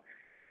that out,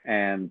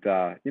 and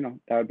that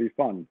would be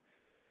fun.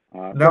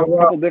 So a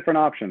couple different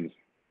options.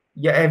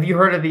 Yeah, have you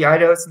heard of the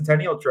Idaho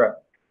Centennial Trail?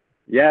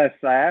 Yes,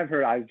 I have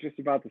heard. I was just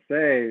about to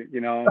say,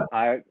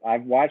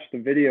 I've watched the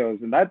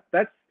videos, and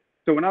that's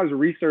so when I was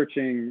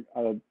researching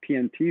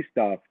PNT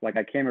stuff, like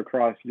I came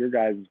across your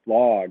guys'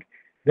 vlog.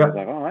 I was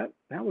like, oh,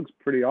 that looks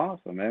pretty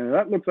awesome, and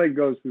that looks like it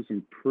goes through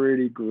some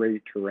pretty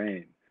great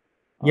terrain.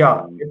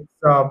 Yeah,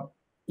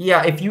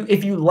 if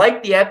you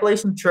like the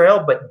Appalachian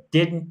Trail but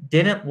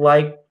didn't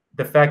like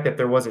the fact that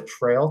there was a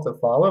trail to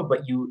follow,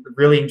 but you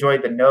really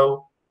enjoyed the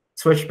no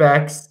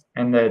switchbacks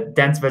and the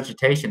dense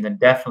vegetation, then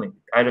definitely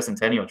Idaho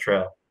Centennial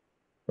Trail.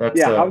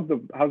 That's how's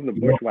the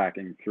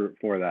bushwhacking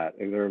for that?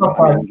 Is there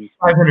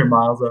 500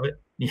 miles of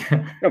it?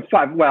 Yeah.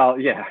 Well,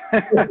 yeah.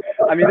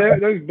 I mean,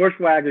 there's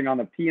bushwhacking on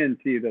the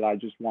PNT that I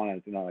just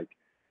wanted to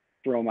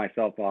throw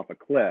myself off a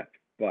cliff.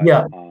 But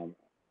yeah.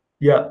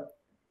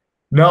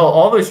 No,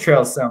 all those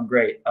trails sound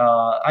great.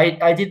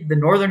 I did the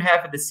northern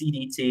half of the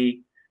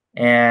CDT,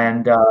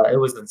 and it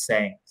was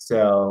insane.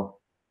 So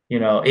you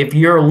know, if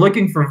you're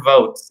looking for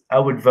votes, I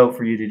would vote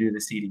for you to do the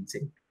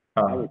CDT.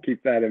 I will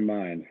keep that in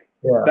mind.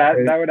 Yeah,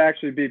 That would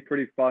actually be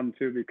pretty fun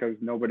too, because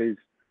nobody's,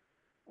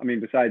 I mean,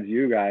 besides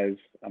you guys,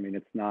 I mean,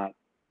 it's not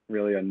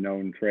really a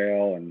known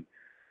trail, and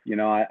you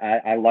know,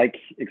 I like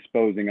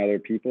exposing other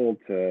people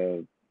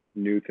to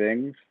new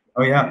things,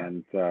 oh yeah.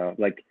 and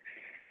like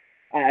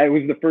I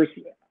was the first.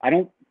 I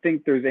don't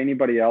think there's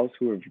anybody else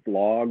who have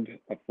vlogged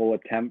a full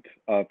attempt,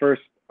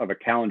 first of a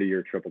calendar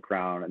year Triple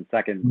Crown, and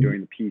second Mhm.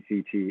 doing the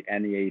PCT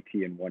and the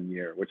AT in 1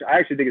 year, which I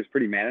actually think is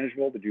pretty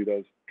manageable to do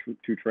those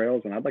two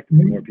trails, and I'd like to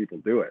see more Mhm. people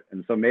do it.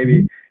 And so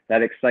maybe Mhm.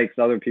 that excites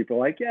other people.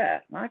 Like, yeah,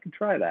 I can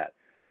try that.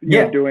 You know,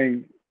 Yeah,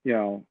 doing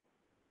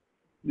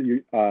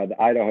the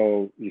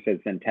Idaho, you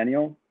said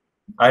Centennial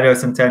Idaho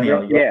Centennial.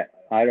 Trail, Yeah,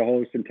 yeah,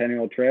 Idaho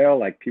Centennial Trail.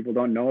 Like people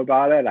don't know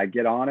about it. I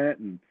get on it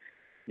and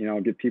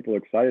get people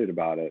excited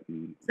about it,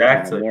 and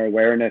exactly. more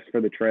awareness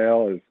for the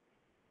trail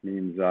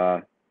means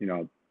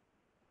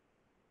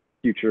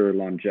future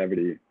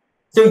longevity.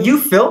 So you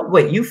film?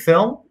 Wait, you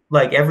film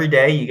like every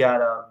day? You got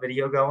a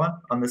video going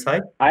on this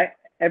hike? I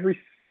every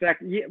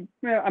second,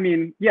 yeah, I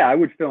mean, yeah, I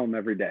would film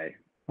every day.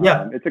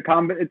 Yeah. It's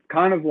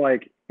kind of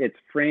like it's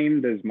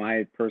framed as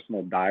my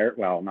personal diary.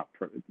 Well, not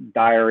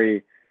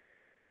diary,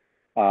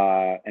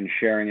 and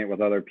sharing it with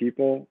other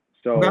people.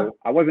 Okay. So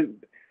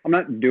I'm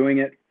not doing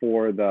it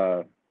for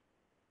the,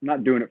 I'm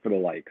not doing it for the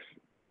likes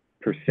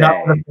per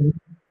Not for se. the,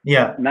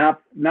 yeah.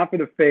 Not for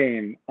the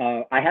fame.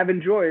 I have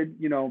enjoyed,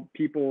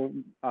 people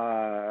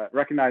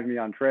recognize me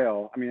on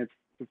trail. I mean,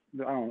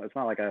 I don't. It's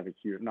not like I have a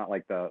huge, not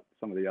like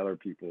some of the other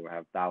people who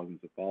have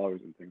thousands of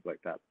followers and things like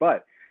that.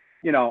 But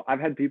I've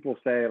had people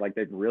say like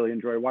they really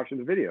enjoy watching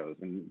the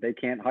videos, and they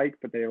can't hike,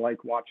 but they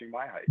like watching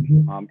my hike.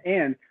 Mhm.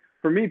 And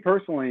for me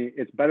personally,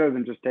 it's better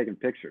than just taking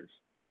pictures,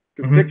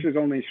 because Mhm. pictures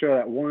only show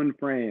that one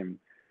frame.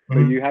 So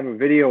you Mhm. have a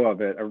video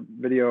of it, a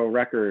video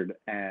record,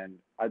 and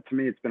to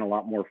me, it's been a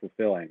lot more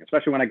fulfilling,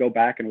 especially when I go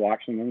back and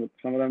watch some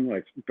of them,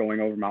 like going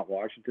over Mount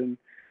Washington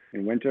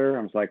in winter.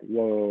 I was like,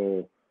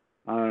 whoa,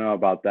 I don't know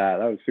about that.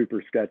 That was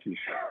super sketchy.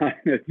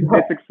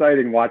 It's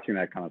exciting watching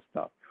that kind of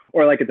stuff.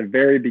 Or like at the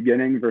very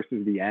beginning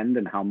versus the end,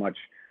 and how much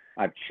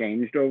I've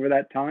changed over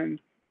that time.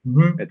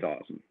 Mhm. It's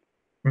awesome.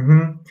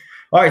 Mhm.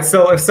 All right.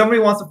 So if somebody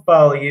wants to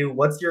follow you,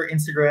 what's your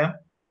Instagram?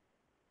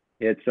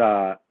 It's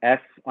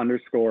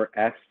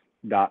S_S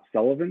dot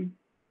Sullivan.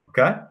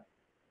 Okay.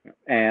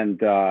 And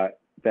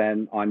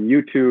then on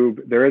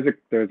YouTube, there's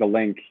a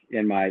link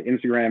in my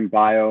Instagram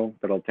bio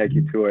that'll take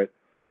you to it.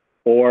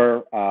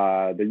 Or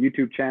the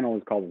YouTube channel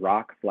is called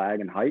Rock, Flag,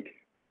 and Hike.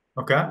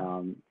 Okay.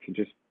 If you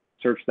just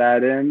search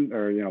that in,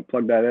 or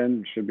plug that in,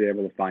 you should be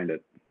able to find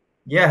it.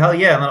 Yeah. Hell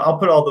yeah. And I'll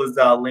put all those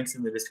links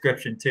in the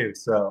description too.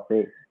 So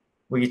Cool.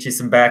 we'll get you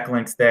some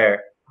backlinks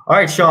there. All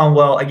right, Sean.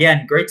 Well,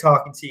 again, great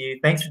talking to you.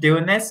 Thanks for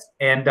doing this,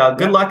 and good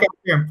Yeah, luck out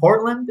here in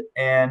Portland.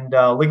 And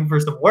looking for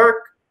some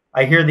work.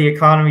 I hear the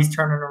economy's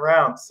turning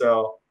around.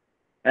 So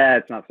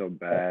it's not so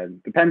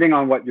bad. Depending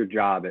on what your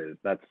job is,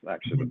 that's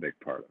actually the big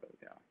part of it.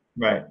 Yeah.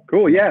 right.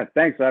 Cool. Yeah. Yeah.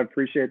 Thanks. I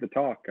appreciate the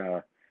talk.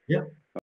 Yeah.